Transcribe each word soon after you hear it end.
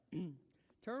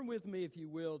Turn with me, if you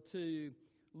will, to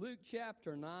Luke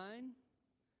chapter 9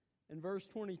 and verse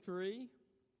 23.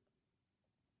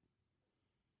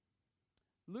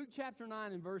 Luke chapter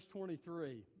 9 and verse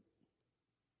 23.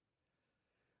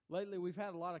 Lately we've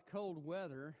had a lot of cold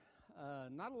weather,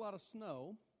 not a lot of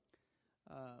snow,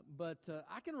 but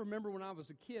I can remember when I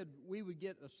was a kid we would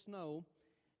get a snow,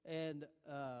 and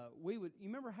you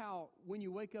remember how when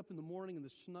you wake up in the morning and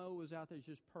the snow is out there, it's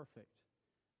just perfect.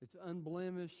 It's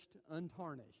unblemished,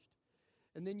 untarnished.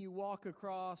 And then you walk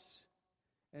across,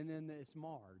 and then it's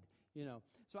marred,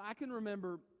 So I can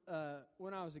remember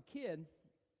when I was a kid,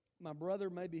 my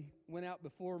brother maybe went out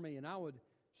before me, and I would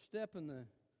step in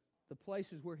the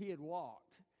places where he had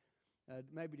walked,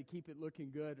 maybe to keep it looking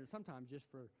good, or sometimes just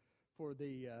for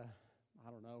the,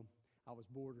 I don't know, I was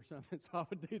bored or something, so I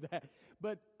would do that.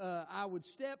 But I would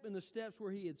step in the steps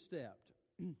where he had stepped.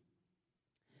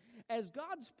 As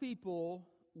God's people,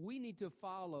 we need to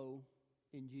follow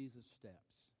in Jesus' steps.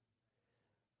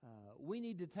 We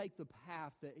need to take the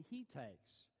path that He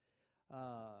takes.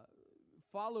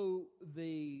 Follow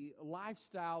the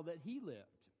lifestyle that He lived.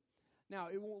 Now,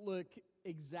 it won't look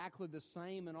exactly the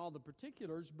same in all the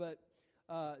particulars, but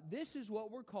this is what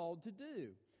we're called to do.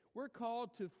 We're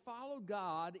called to follow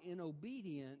God in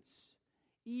obedience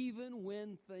even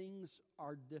when things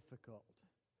are difficult.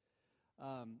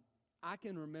 I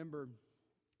can remember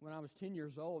when I was 10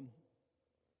 years old,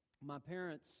 my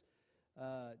parents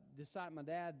decided, my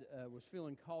dad was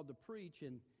feeling called to preach,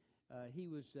 and he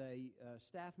was a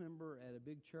staff member at a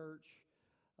big church,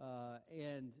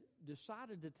 and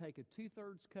decided to take a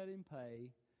 2/3 cut in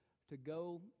pay to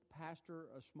go pastor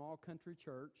a small country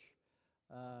church.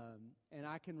 And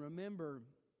I can remember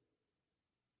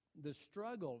the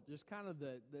struggle, just kind of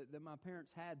that my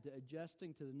parents had to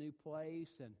adjusting to the new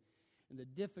place and the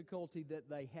difficulty that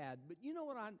they had. But you know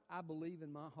what I believe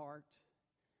in my heart?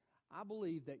 I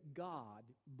believe that God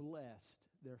blessed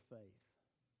their faith.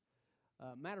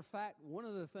 Matter of fact, one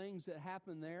of the things that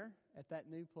happened there at that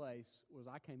new place was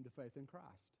I came to faith in Christ.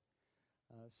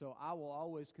 So I will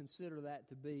always consider that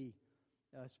to be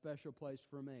a special place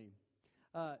for me.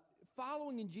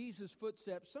 Following in Jesus'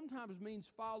 footsteps sometimes means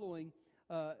following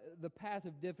the path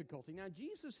of difficulty. Now,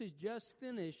 Jesus has just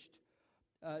finished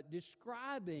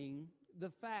describing the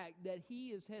fact that He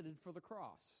is headed for the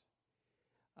cross.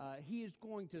 He is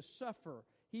going to suffer.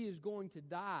 He is going to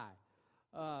die.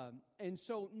 And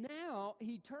so now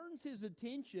He turns His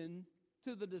attention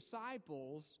to the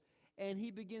disciples, and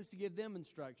He begins to give them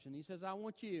instruction. He says, I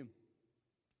want you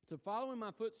to follow in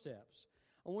my footsteps.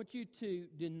 I want you to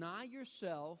deny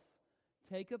yourself,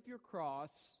 take up your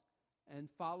cross, and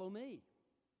follow me.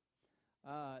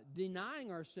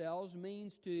 Denying ourselves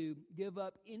means to give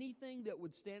up anything that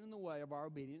would stand in the way of our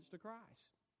obedience to Christ.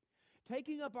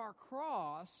 Taking up our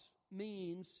cross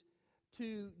means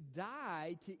to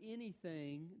die to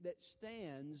anything that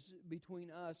stands between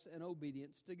us and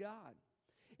obedience to God.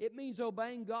 It means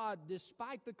obeying God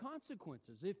despite the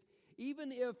consequences,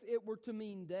 even if it were to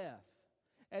mean death.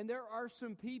 And there are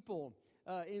some people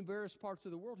in various parts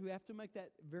of the world who have to make that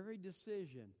very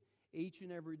decision each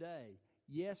and every day.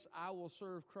 Yes, I will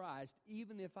serve Christ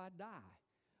even if I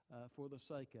die for the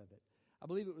sake of it. I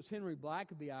believe it was Henry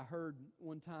Blackaby I heard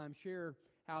one time share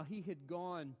how he had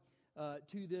gone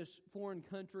to this foreign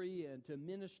country and to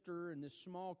minister in this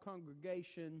small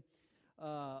congregation.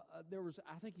 There was,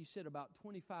 I think he said, about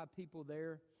 25 people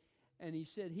there. And he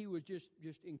said he was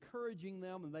just encouraging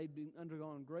them, and they'd been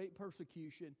undergone great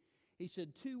persecution. He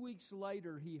said 2 weeks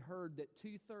later he heard that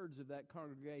 2/3 of that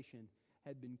congregation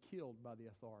had been killed by the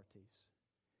authorities.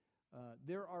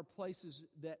 There are places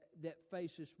that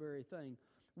face this very thing.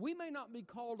 We may not be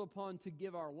called upon to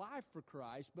give our life for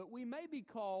Christ, but we may be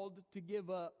called to give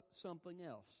up something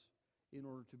else in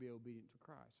order to be obedient to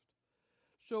Christ.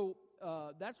 So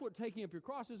that's what taking up your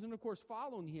cross is. And of course,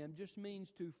 following Him just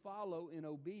means to follow in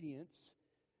obedience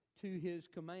to His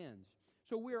commands.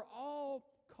 So we are all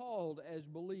called as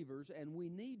believers, and we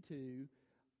need to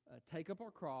take up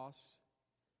our cross,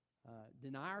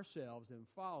 deny ourselves, and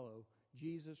follow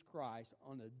Jesus Christ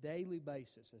on a daily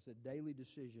basis as a daily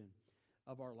decision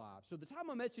of our lives. So the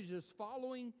title of my message is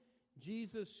Following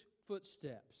Jesus'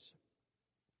 Footsteps.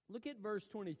 Look at verse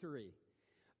 23.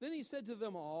 Then He said to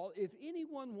them all, if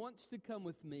anyone wants to come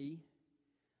with me,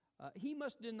 he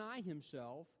must deny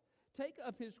himself, take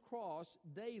up his cross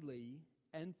daily,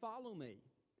 and follow me.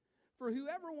 For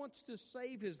whoever wants to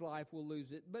save his life will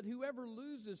lose it, but whoever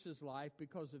loses his life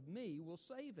because of me will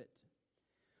save it.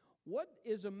 What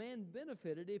is a man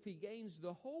benefited if he gains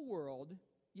the whole world,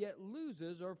 yet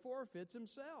loses or forfeits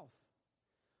himself?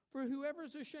 For whoever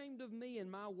is ashamed of me and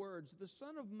my words, the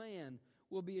Son of Man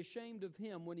will be ashamed of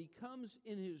him when he comes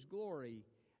in his glory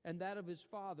and that of his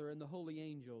Father and the holy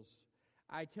angels.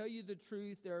 I tell you the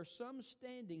truth, there are some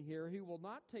standing here who will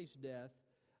not taste death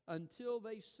until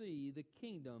they see the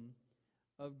kingdom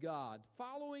of God."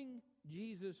 Following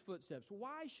Jesus' footsteps.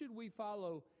 Why should we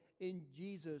follow in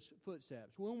Jesus'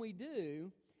 footsteps? When we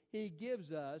do, He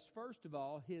gives us, first of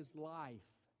all, His life.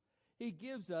 He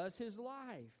gives us His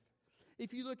life.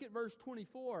 If you look at verse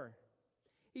 24,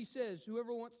 He says,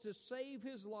 "Whoever wants to save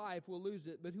his life will lose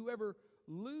it, but whoever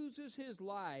loses his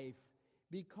life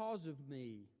because of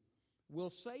me will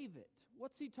save it."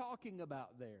 What's He talking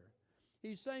about there?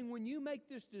 He's saying when you make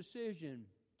this decision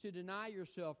to deny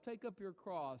yourself, take up your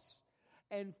cross,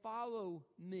 and follow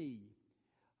me,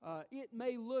 it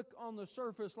may look on the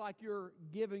surface like you're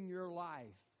giving your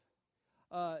life.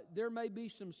 There may be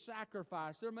some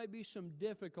sacrifice. There may be some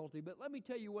difficulty. But let me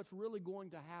tell you what's really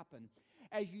going to happen.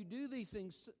 As you do these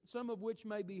things, some of which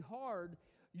may be hard,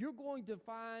 you're going to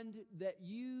find that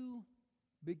you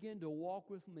begin to walk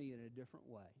with me in a different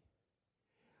way.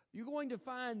 You're going to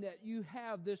find that you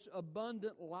have this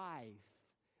abundant life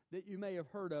that you may have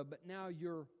heard of, but now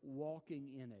you're walking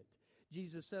in it.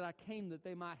 Jesus said, "I came that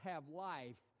they might have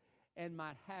life and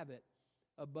might have it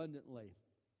abundantly."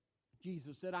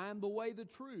 Jesus said, "I am the way, the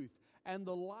truth, and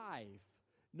the life.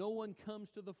 No one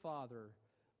comes to the Father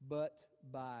but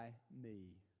by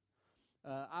me."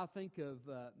 I think of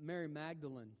Mary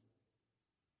Magdalene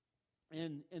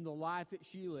and the life that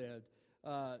she lived.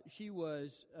 She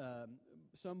was,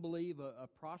 some believe, a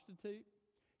prostitute.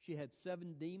 She had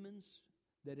 7 demons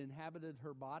that inhabited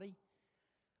her body.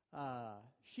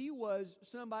 She was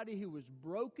somebody who was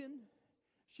broken.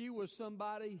 She was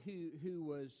somebody who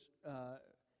was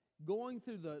going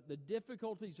through the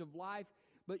difficulties of life.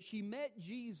 But she met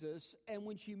Jesus, and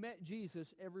when she met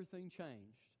Jesus, everything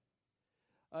changed.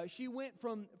 She went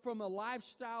from a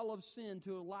lifestyle of sin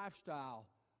to a lifestyle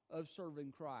of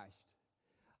serving Christ.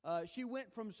 She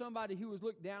went from somebody who was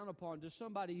looked down upon to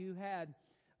somebody who had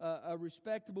a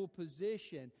respectable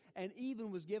position and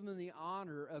even was given the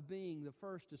honor of being the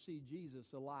first to see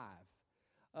Jesus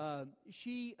alive.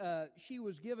 She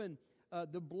was given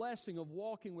the blessing of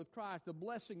walking with Christ, the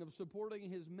blessing of supporting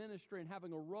His ministry and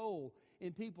having a role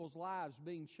in people's lives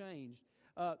being changed.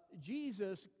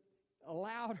 Jesus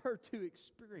allowed her to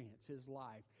experience His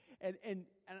life. And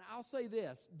I'll say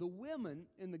this, the women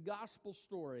in the gospel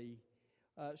story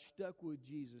stuck with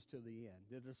Jesus to the end.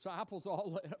 The disciples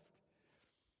all left.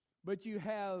 But you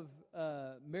have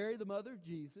Mary, the mother of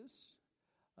Jesus,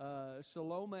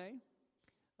 Salome,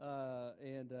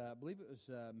 and I believe it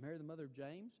was Mary, the mother of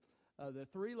James. The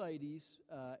 3 ladies,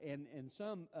 and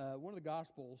some, one of the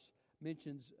Gospels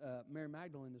mentions Mary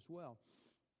Magdalene as well.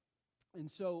 And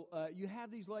so you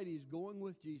have these ladies going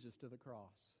with Jesus to the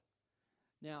cross.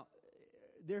 Now,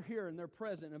 they're here and they're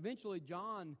present. Eventually,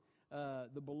 John,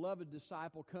 the beloved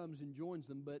disciple, comes and joins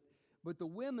them, but the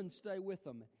women stay with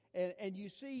them. And you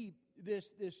see this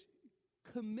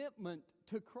commitment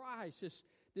to Christ,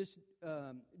 this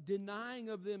denying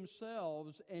of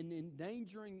themselves and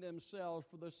endangering themselves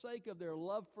for the sake of their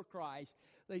love for Christ.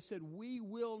 They said, "We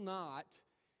will not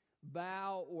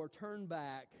bow or turn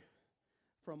back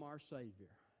from our Savior.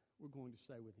 We're going to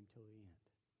stay with Him till the end."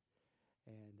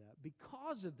 And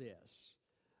because of this,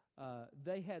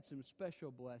 they had some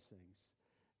special blessings.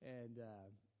 And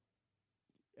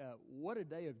what a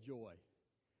day of joy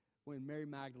when Mary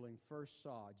Magdalene first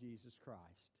saw Jesus Christ.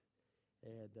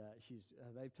 And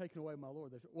they've taken away my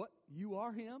Lord. They said, "What? You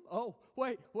are Him? Oh,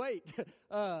 wait.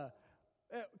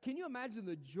 Can you imagine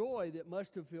the joy that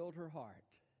must have filled her heart?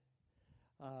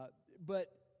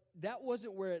 But that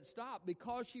wasn't where it stopped.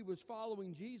 Because she was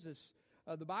following Jesus,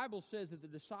 the Bible says that the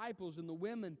disciples and the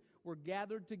women were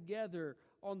gathered together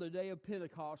on the day of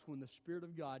Pentecost when the Spirit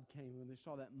of God came and they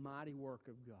saw that mighty work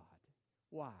of God.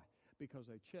 Why? Because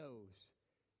they chose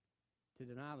to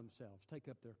deny themselves, take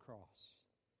up their cross,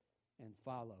 and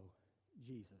follow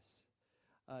Jesus.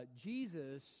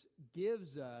 Jesus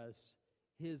gives us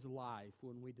His life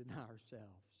when we deny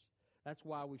ourselves. That's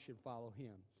why we should follow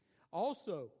Him.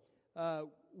 Also,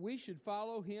 we should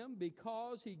follow Him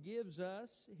because He gives us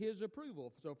His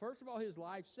approval. So first of all, His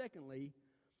life. Secondly,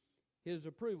 His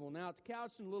approval. Now, it's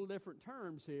couched in a little different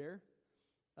terms here,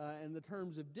 in the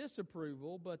terms of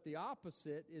disapproval, but the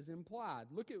opposite is implied.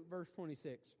 Look at verse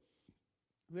 26.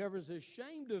 "Whoever is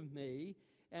ashamed of me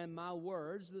and my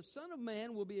words, the Son of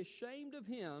Man will be ashamed of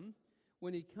him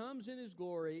when He comes in His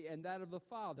glory and that of the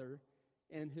Father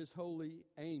and His holy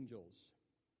angels."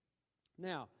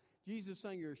 Now, Jesus is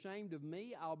saying, "You're ashamed of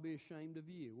me, I'll be ashamed of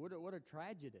you." What a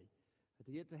tragedy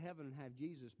to get to heaven and have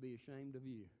Jesus be ashamed of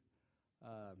you.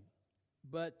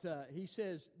 But he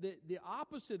says the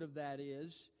opposite of that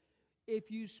is, if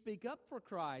you speak up for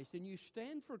Christ and you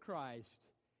stand for Christ,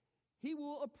 He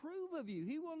will approve of you.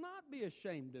 He will not be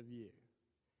ashamed of you.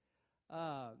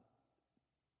 I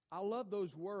love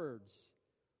those words,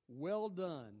 "Well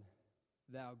done,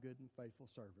 thou good and faithful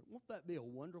servant." Won't that be a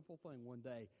wonderful thing one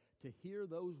day to hear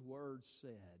those words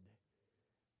said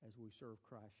as we serve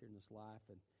Christ here in this life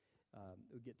and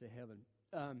we get to heaven?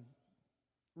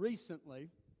 Recently,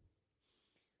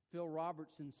 Phil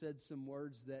Robertson said some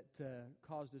words that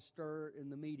caused a stir in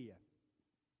the media.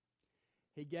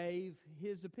 He gave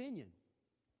his opinion.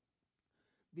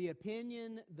 The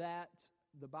opinion that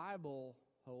the Bible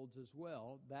holds as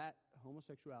well, that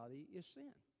homosexuality is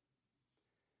sin.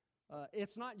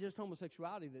 It's not just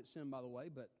homosexuality that's sin, by the way,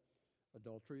 but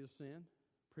adultery is sin,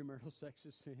 premarital sex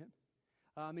is sin.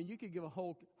 I mean, you could give a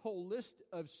whole list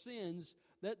of sins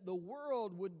that the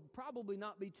world would probably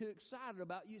not be too excited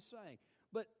about you saying.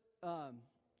 But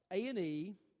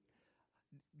A&E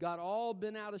got all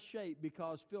bent out of shape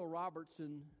because Phil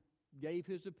Robertson gave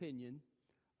his opinion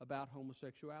about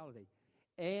homosexuality.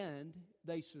 And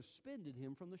they suspended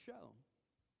him from the show.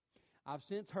 I've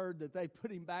since heard that they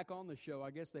put him back on the show.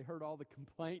 I guess they heard all the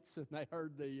complaints and they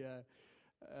heard the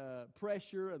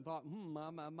pressure and thought,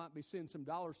 I might be seeing some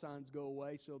dollar signs go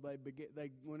away, so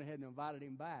they went ahead and invited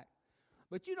him back.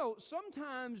 But you know,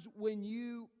 sometimes when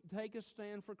you take a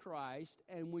stand for Christ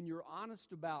and when you're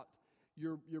honest about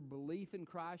your belief in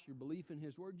Christ, your belief in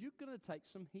His Word, you're going to take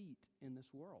some heat in this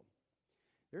world.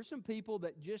 There's some people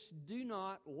that just do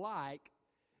not like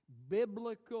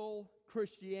biblical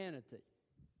Christianity.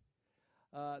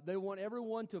 They want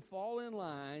everyone to fall in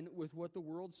line with what the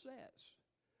world says.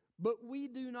 But we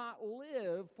do not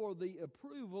live for the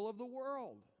approval of the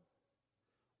world.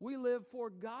 We live for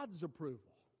God's approval.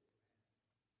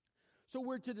 So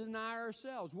we're to deny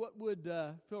ourselves. What would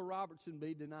Phil Robertson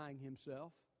be denying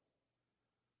himself?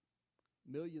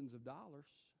 Millions of dollars.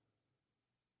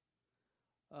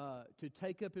 To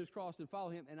take up his cross and follow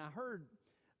Him. And I heard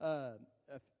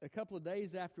a couple of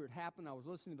days after it happened, I was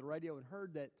listening to the radio and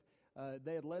heard that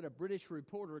they had let a British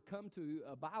reporter come to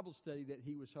a Bible study that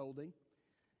he was holding.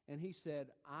 And he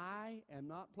said, "I am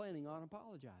not planning on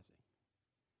apologizing.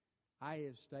 I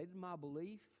have stated my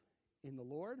belief in the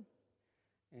Lord,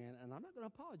 and I'm not going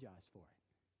to apologize for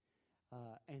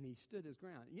it." And he stood his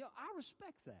ground. You know, I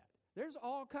respect that. There's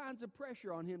all kinds of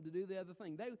pressure on him to do the other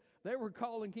thing. They were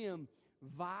calling him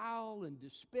vile and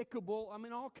despicable. I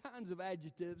mean, all kinds of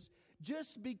adjectives,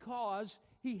 just because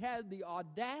he had the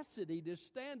audacity to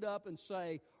stand up and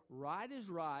say, right is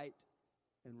right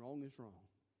and wrong is wrong.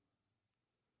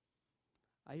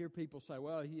 I hear people say,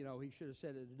 well, you know, he should have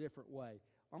said it a different way.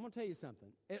 I'm going to tell you something.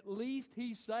 At least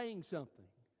he's saying something.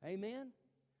 Amen?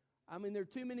 I mean, there are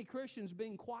too many Christians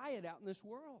being quiet out in this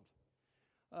world.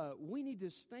 We need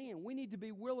to stand. We need to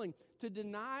be willing to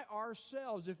deny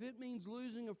ourselves if it means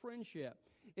losing a friendship,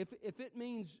 if it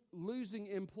means losing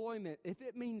employment, if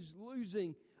it means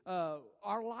losing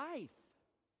our life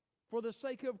for the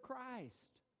sake of Christ.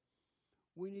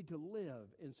 We need to live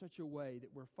in such a way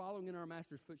that we're following in our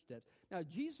Master's footsteps. Now,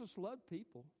 Jesus loved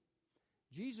people.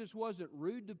 Jesus wasn't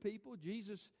rude to people.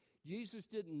 Jesus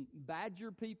didn't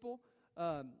badger people,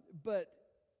 but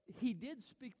He did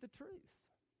speak the truth.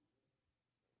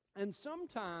 And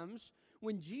sometimes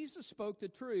when Jesus spoke the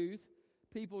truth,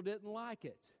 people didn't like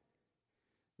it.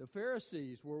 The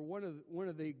Pharisees were one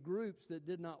of the groups that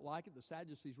did not like it. The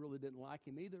Sadducees really didn't like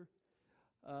Him either.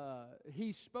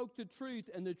 He spoke the truth,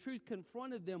 and the truth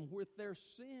confronted them with their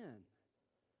sin.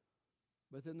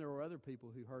 But then there were other people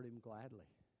who heard Him gladly.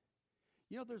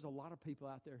 You know, there's a lot of people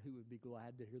out there who would be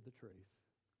glad to hear the truth.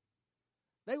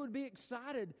 They would be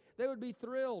excited. They would be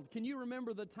thrilled. Can you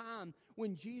remember the time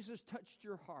when Jesus touched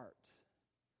your heart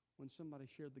when somebody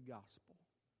shared the gospel?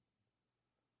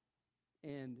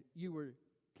 And you were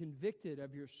convicted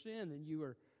of your sin, and you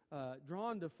were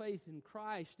drawn to faith in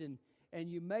Christ,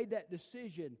 and you made that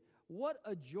decision. What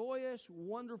a joyous,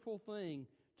 wonderful thing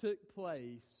took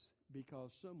place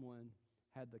because someone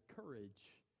had the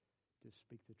courage to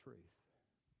speak the truth.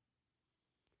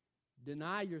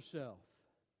 Deny yourself.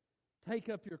 Take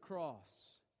up your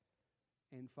cross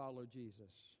and follow Jesus.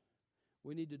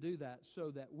 We need to do that so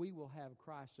that we will have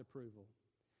Christ's approval.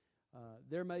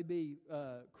 There may be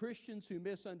Christians who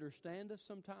misunderstand us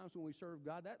sometimes when we serve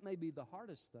God. That may be the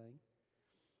hardest thing.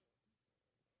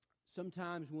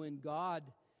 Sometimes when God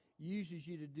uses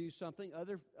you to do something,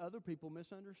 other people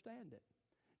misunderstand it.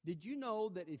 Did you know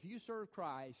that if you serve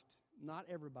Christ, not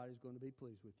everybody's going to be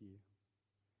pleased with you?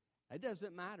 It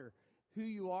doesn't matter who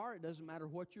you are. It doesn't matter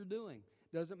what you're doing.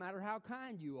 It doesn't matter how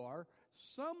kind you are.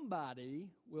 Somebody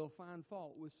will find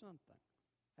fault with something.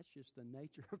 That's just the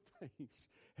nature of things.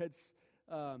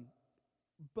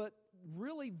 But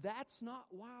really, that's not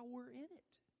why we're in it.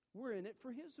 We're in it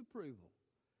for His approval.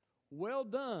 Well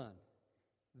done,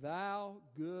 thou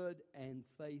good and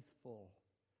faithful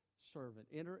servant.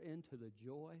 Enter into the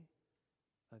joy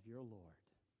of your Lord.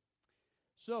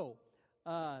 So,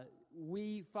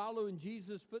 we follow in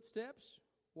Jesus' footsteps.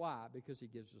 Why? Because He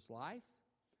gives us life.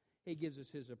 He gives us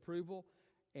His approval.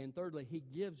 And thirdly, He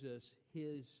gives us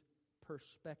His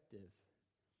perspective.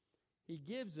 He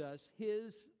gives us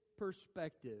His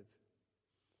perspective.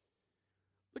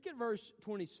 Look at verse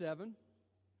 27.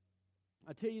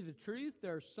 I tell you the truth,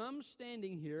 there are some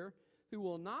standing here who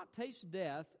will not taste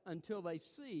death until they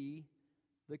see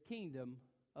the kingdom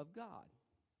of God.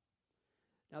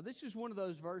 Now, this is one of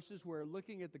those verses where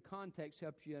looking at the context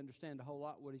helps you understand a whole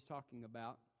lot what he's talking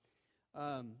about.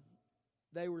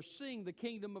 They were seeing the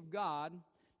kingdom of God.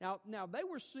 Now, they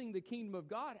were seeing the kingdom of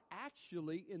God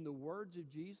actually in the words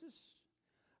of Jesus.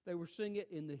 They were seeing it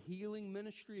in the healing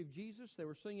ministry of Jesus. They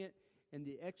were seeing it in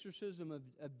the exorcism of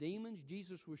demons.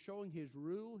 Jesus was showing His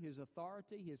rule, His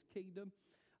authority, His kingdom.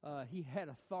 He had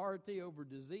authority over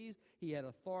disease. He had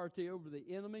authority over the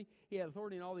enemy. He had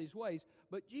authority in all these ways.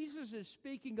 But Jesus is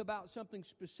speaking about something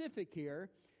specific here.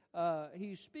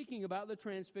 He's speaking about the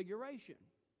transfiguration.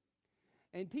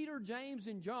 And Peter, James,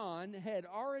 and John had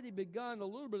already begun a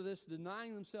little bit of this,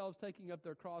 denying themselves, taking up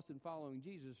their cross, and following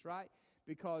Jesus, right?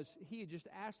 Because He had just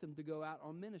asked them to go out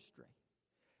on ministry.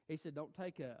 He said, don't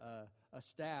take a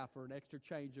staff or an extra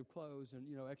change of clothes and,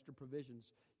 extra provisions.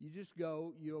 You just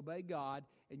go, you obey God,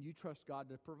 and you trust God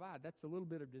to provide. That's a little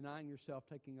bit of denying yourself,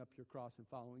 taking up your cross, and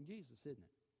following Jesus, isn't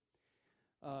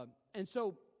it? And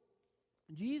so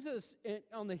Jesus,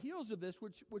 on the heels of this,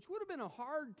 which would have been a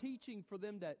hard teaching for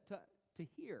them to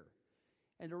hear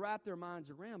and to wrap their minds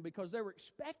around, because they were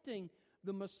expecting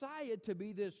the Messiah to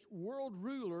be this world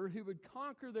ruler who would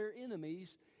conquer their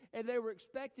enemies, and they were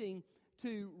expecting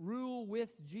to rule with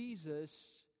Jesus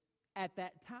at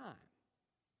that time.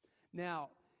 Now,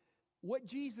 what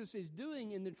Jesus is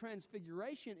doing in the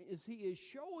transfiguration is He is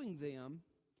showing them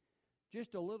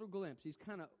just a little glimpse. He's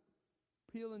kind of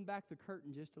peeling back the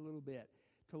curtain just a little bit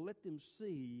to let them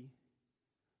see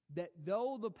that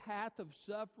though the path of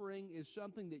suffering is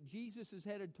something that Jesus is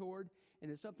headed toward, and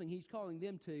it's something He's calling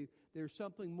them to, there's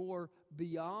something more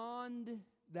beyond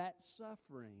that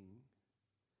suffering.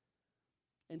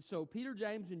 And so Peter,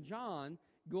 James, and John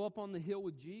go up on the hill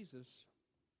with Jesus,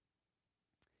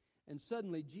 and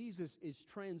suddenly Jesus is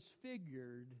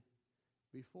transfigured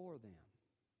before them.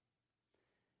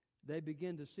 They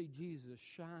begin to see Jesus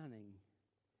shining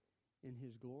in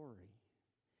His glory.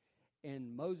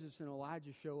 And Moses and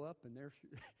Elijah show up, and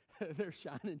they're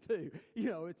shining too.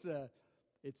 It's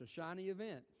a shiny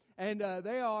event. And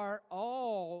they are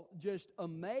all just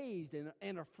amazed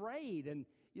and afraid. And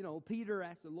Peter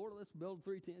asked the Lord, let's build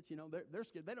 3 tents. They're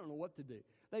scared. They don't know what to do.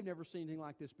 They've never seen anything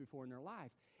like this before in their life.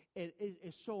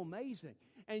 It's so amazing.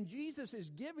 And Jesus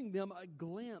is giving them a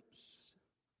glimpse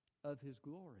of His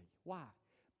glory. Why?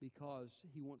 Because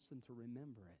He wants them to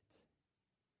remember it.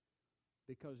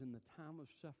 Because in the time of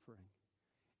suffering,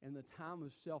 in the time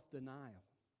of self-denial,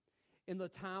 in the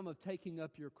time of taking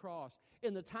up your cross,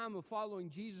 in the time of following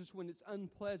Jesus when it's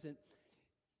unpleasant,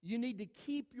 you need to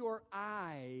keep your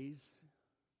eyes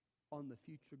on the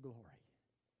future glory.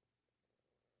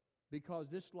 Because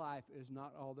this life is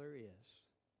not all there is.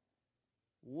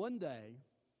 One day,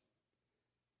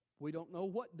 we don't know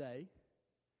what day,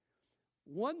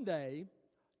 one day,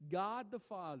 God the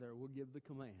Father will give the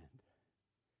command,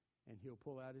 and He'll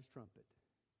pull out His trumpet,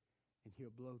 and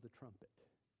He'll blow the trumpet.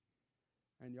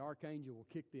 And the archangel will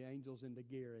kick the angels into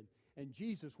gear, and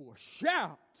Jesus will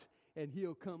shout, and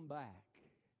He'll come back.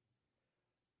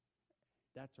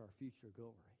 That's our future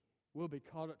glory. We'll be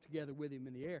caught up together with Him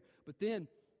in the air. But then,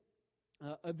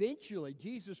 eventually,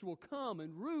 Jesus will come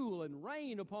and rule and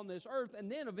reign upon this earth,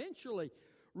 and then eventually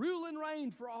rule and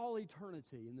reign for all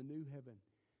eternity in the new heaven,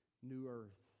 new earth,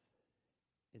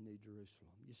 and New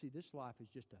Jerusalem. You see, this life is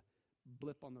just a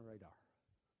blip on the radar.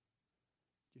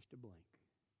 Just a blink,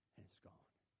 and it's gone.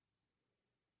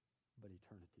 But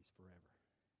eternity's forever.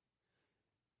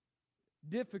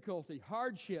 Difficulty,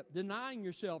 hardship, denying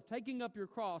yourself, taking up your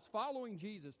cross, following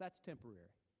Jesus, that's temporary.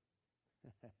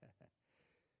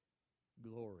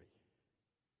 Glory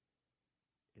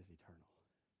is eternal.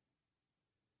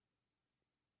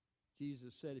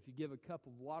 Jesus said, if you give a cup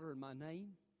of water in my name,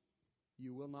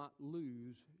 you will not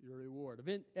lose your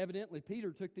reward. Evidently,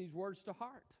 Peter took these words to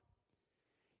heart.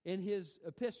 In his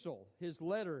epistle, his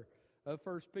letter of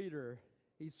 1 Peter,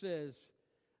 he says,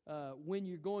 when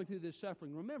you're going through this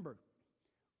suffering, remember,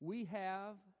 we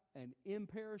have an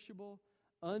imperishable,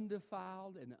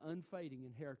 undefiled and unfading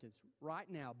inheritance right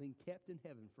now being kept in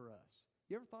heaven for us.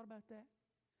 You ever thought about that?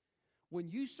 When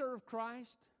you serve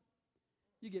Christ,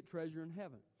 you get treasure in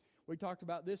heaven. We talked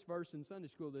about this verse in Sunday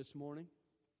school this morning.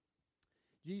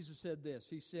 Jesus said this.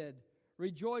 He said,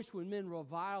 "Rejoice when men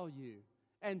revile you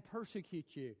and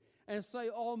persecute you and say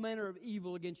all manner of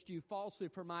evil against you falsely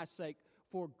for my sake,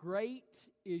 for great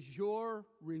is your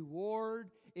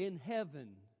reward in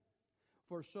heaven.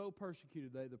 For so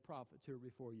persecuted they the prophets who are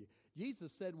before you."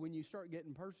 Jesus said when you start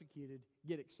getting persecuted,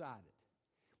 get excited.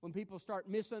 When people start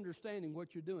misunderstanding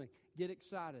what you're doing, get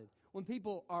excited. When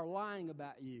people are lying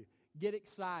about you, get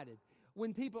excited.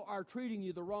 When people are treating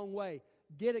you the wrong way,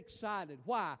 get excited.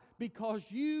 Why? Because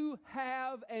you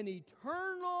have an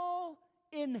eternal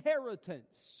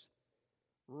inheritance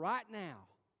right now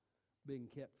being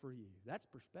kept for you. That's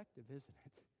perspective, isn't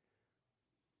it?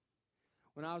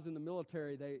 When I was in the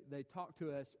military, they talked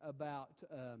to us about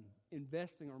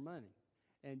investing our money.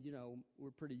 And, we're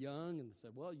pretty young, and they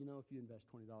said, well, if you invest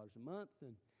 $20 a month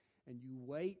and you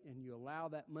wait and you allow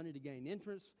that money to gain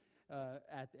interest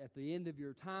at the end of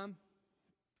your time,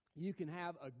 you can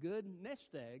have a good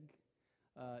nest egg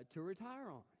to retire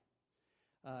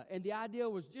on. And the idea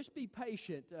was just be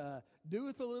patient. Do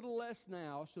with a little less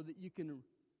now so that you can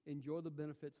enjoy the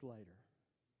benefits later.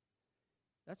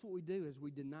 That's what we do as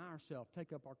we deny ourselves,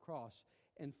 take up our cross,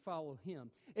 and follow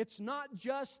Him. It's not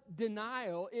just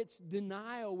denial, it's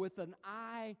denial with an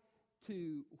eye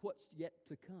to what's yet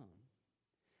to come.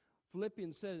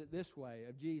 Philippians said it this way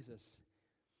of Jesus.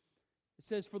 It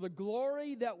says, "For the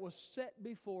glory that was set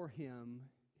before Him,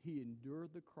 He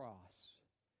endured the cross,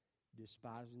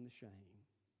 despising the shame."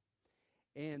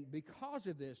 And because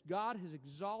of this, God has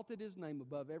exalted His name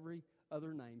above every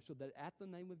other name, so that at the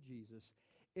name of Jesus,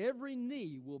 every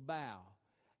knee will bow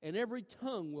and every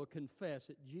tongue will confess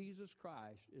that Jesus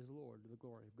Christ is Lord, to the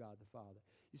glory of God the Father.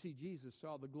 You see, Jesus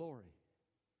saw the glory.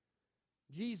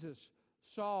 Jesus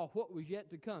saw what was yet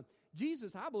to come.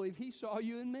 Jesus, I believe, He saw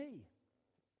you and me.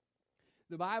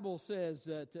 The Bible says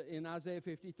that in Isaiah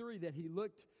 53 that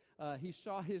He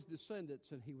saw His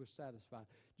descendants and He was satisfied.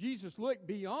 Jesus looked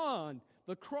beyond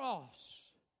the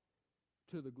cross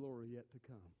to the glory yet to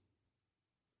come.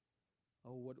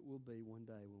 Oh, what it will be one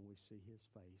day when we see His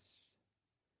face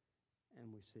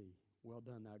and we see, "Well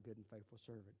done, thou good and faithful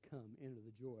servant. Come into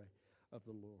the joy of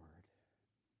the Lord."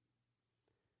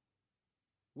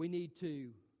 We need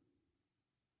to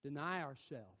deny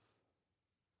ourselves,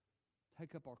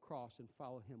 take up our cross, and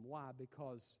follow Him. Why?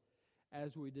 Because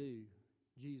as we do,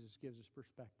 Jesus gives us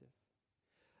perspective.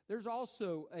 There's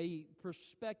also a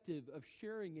perspective of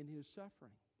sharing in His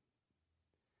suffering.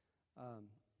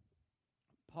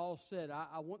 Paul said,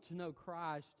 I want to know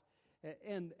Christ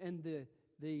and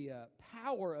the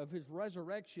power of His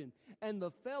resurrection and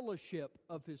the fellowship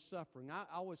of His suffering. I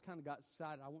always kind of got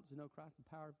excited. I want to know Christ and the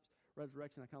power of His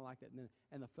resurrection. I kind of like that.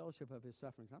 And the fellowship of His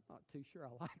sufferings. I'm not too sure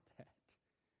I like that.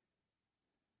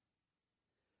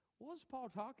 What was Paul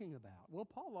talking about? Well,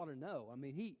 Paul ought to know. I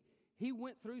mean, he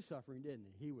went through suffering, didn't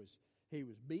he? He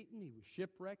was beaten. He was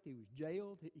shipwrecked. He was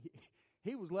jailed.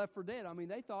 He was left for dead. I mean,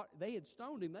 they thought they had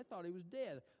stoned him. They thought he was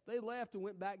dead. They left and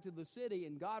went back to the city,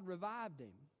 and God revived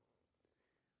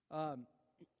him.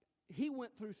 He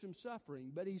went through some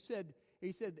suffering, but he said,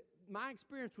 my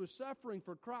experience with suffering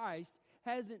for Christ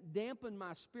hasn't dampened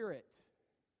my spirit.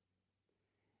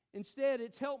 Instead,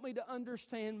 it's helped me to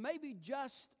understand maybe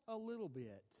just a little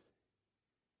bit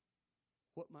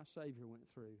what my Savior went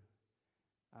through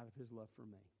out of His love for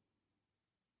me.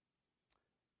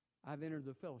 I've entered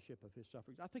the fellowship of His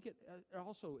sufferings. I think it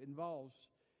also involves,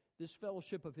 this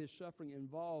fellowship of His suffering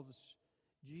involves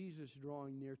Jesus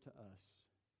drawing near to us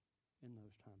in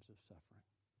those times of suffering.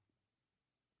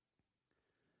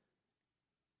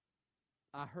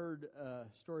 I heard a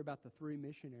story about the 3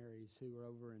 missionaries who were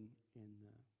over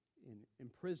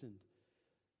imprisoned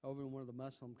over in one of the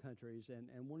Muslim countries,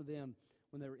 and one of them,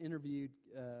 when they were interviewed,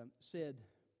 said,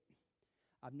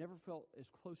 "I've never felt as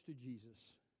close to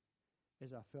Jesus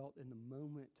as I felt in the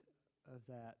moment of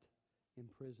that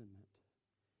imprisonment.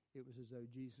 It was as though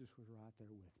Jesus was right there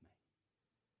with me."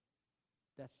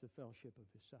 That's the fellowship of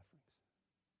His sufferings.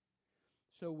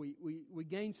 So we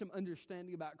gain some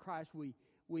understanding about Christ. We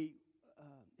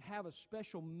have a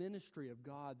special ministry of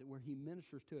God where He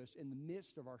ministers to us in the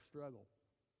midst of our struggle.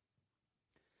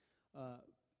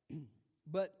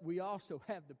 But we also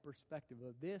have the perspective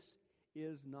of this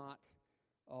is not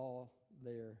all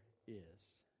there is.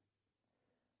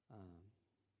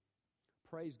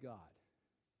 Praise God.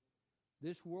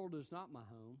 This world is not my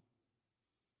home.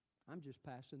 I'm just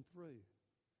passing through.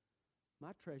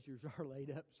 My treasures are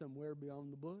laid up somewhere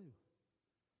beyond the blue.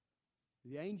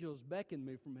 The angels beckon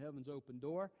me from heaven's open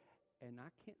door, and I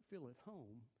can't feel at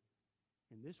home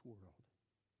in this world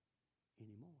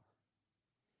anymore.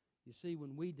 You see,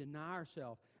 when we deny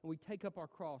ourselves and we take up our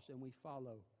cross and we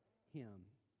follow Him,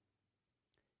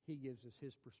 He gives us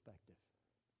His perspective.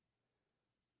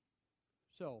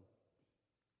 So,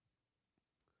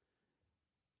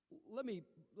 let me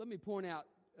point out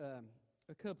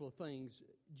a couple of things.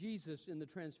 Jesus in the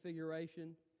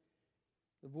Transfiguration,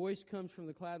 the voice comes from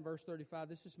the cloud in verse 35.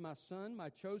 This is my Son, my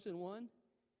chosen one.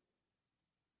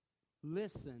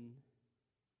 Listen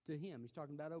to Him. He's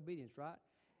talking about obedience, right?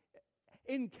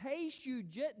 In case you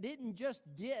didn't just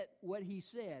get what He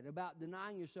said about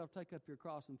denying yourself, take up your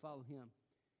cross and follow Him,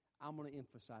 I'm going to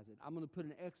emphasize it. I'm going to put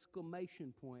an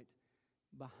exclamation point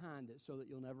behind it so that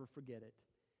you'll never forget it.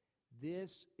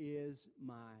 This is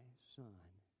my Son.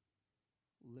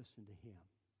 Listen to Him.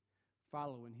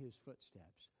 Follow in His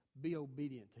footsteps. Be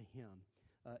obedient to Him,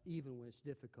 even when it's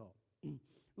difficult.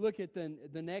 Look at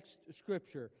the next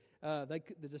scripture.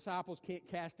 The disciples can't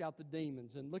cast out the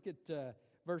demons. And look at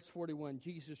verse 41.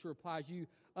 Jesus replies, "You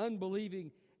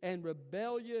unbelieving and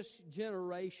rebellious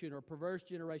generation," or perverse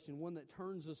generation, one that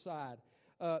turns aside,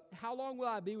 "how long will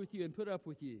I be with you and put up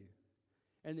with you?"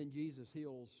 And then Jesus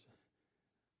heals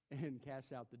and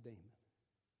casts out the demon.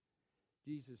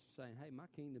 Jesus is saying, hey, my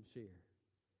kingdom's here.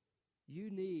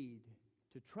 You need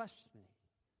to trust me,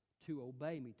 to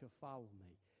obey me, to follow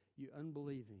me, you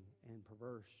unbelieving and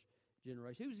perverse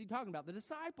generation. Who was He talking about? The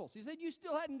disciples. He said, you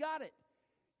still hadn't got it.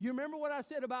 You remember what I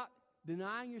said about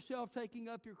denying yourself, taking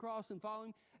up your cross and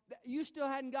following? You still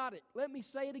hadn't got it. Let me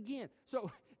say it again.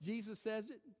 So Jesus says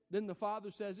it, then the Father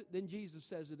says it, then Jesus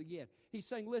says it again. He's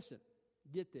saying, listen,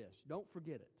 get this. Don't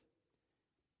forget it.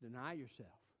 Deny yourself.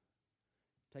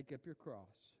 Take up your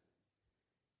cross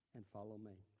and follow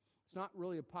me. It's not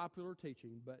really a popular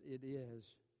teaching, but it is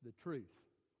the truth.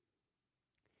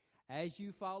 As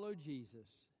you follow Jesus,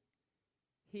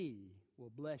 He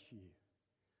will bless you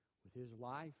with His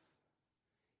life.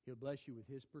 He'll bless you with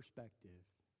His perspective.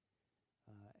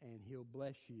 And He'll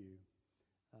bless you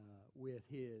with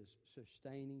His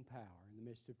sustaining power in the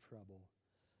midst of trouble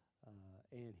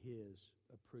and His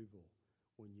approval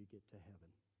when you get to heaven.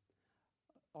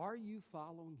 Are you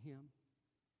following Him?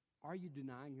 Are you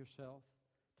denying yourself,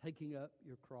 taking up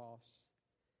your cross,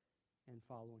 and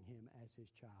following Him as His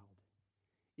child?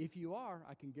 If you are,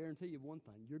 I can guarantee you one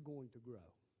thing, you're going to grow.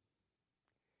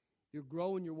 You'll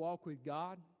grow in your walk with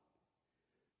God.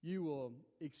 You will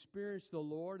experience the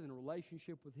Lord in a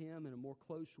relationship with Him in a more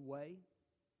close way.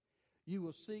 You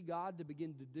will see God to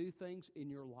begin to do things in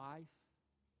your life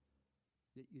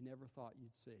that you never thought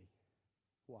you'd see.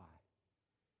 Why?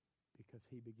 Because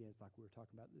He begins, like we were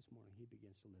talking about this morning, He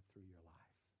begins to live through your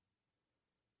life.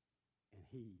 And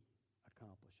He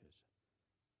accomplishes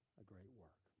a great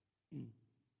work.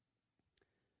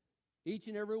 Each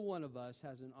and every one of us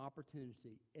has an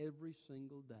opportunity every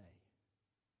single day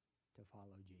to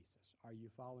follow Jesus. Are you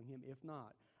following Him? If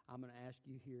not, I'm going to ask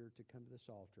you here to come to this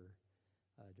altar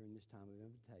during this time of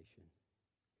invitation.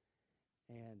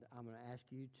 And I'm going to ask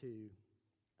you to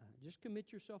just commit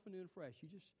yourself anew and fresh. You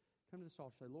just come to this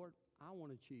altar and say, Lord, I want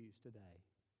to choose today.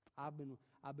 I've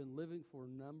been living for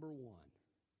number one.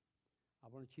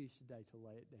 I want to choose today to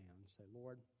lay it down and say,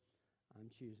 Lord, I'm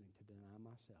choosing to deny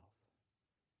myself.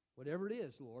 Whatever it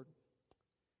is, Lord,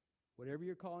 whatever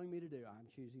you're calling me to do,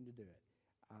 I'm choosing to do it.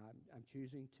 I'm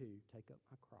choosing to take up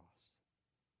my cross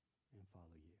and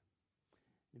follow you.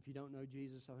 And if you don't know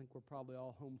Jesus, I think we're probably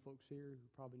all home folks here who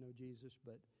probably know Jesus,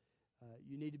 but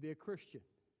you need to be a Christian.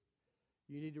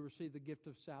 You need to receive the gift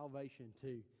of salvation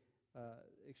to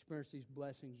experience these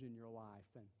blessings in your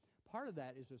life. And part of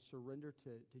that is a surrender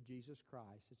to Jesus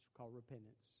Christ. It's called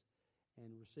repentance and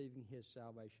receiving His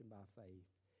salvation by faith.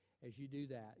 As you do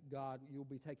that, God, you'll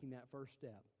be taking that first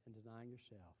step in denying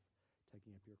yourself,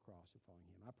 taking up your cross and following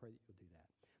Him. I pray that you'll do that.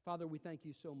 Father, we thank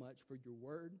you so much for your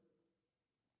word.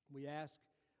 We ask,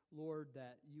 Lord,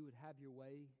 that you would have your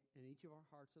way in each of our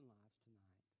hearts and lives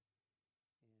tonight.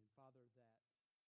 And Father, that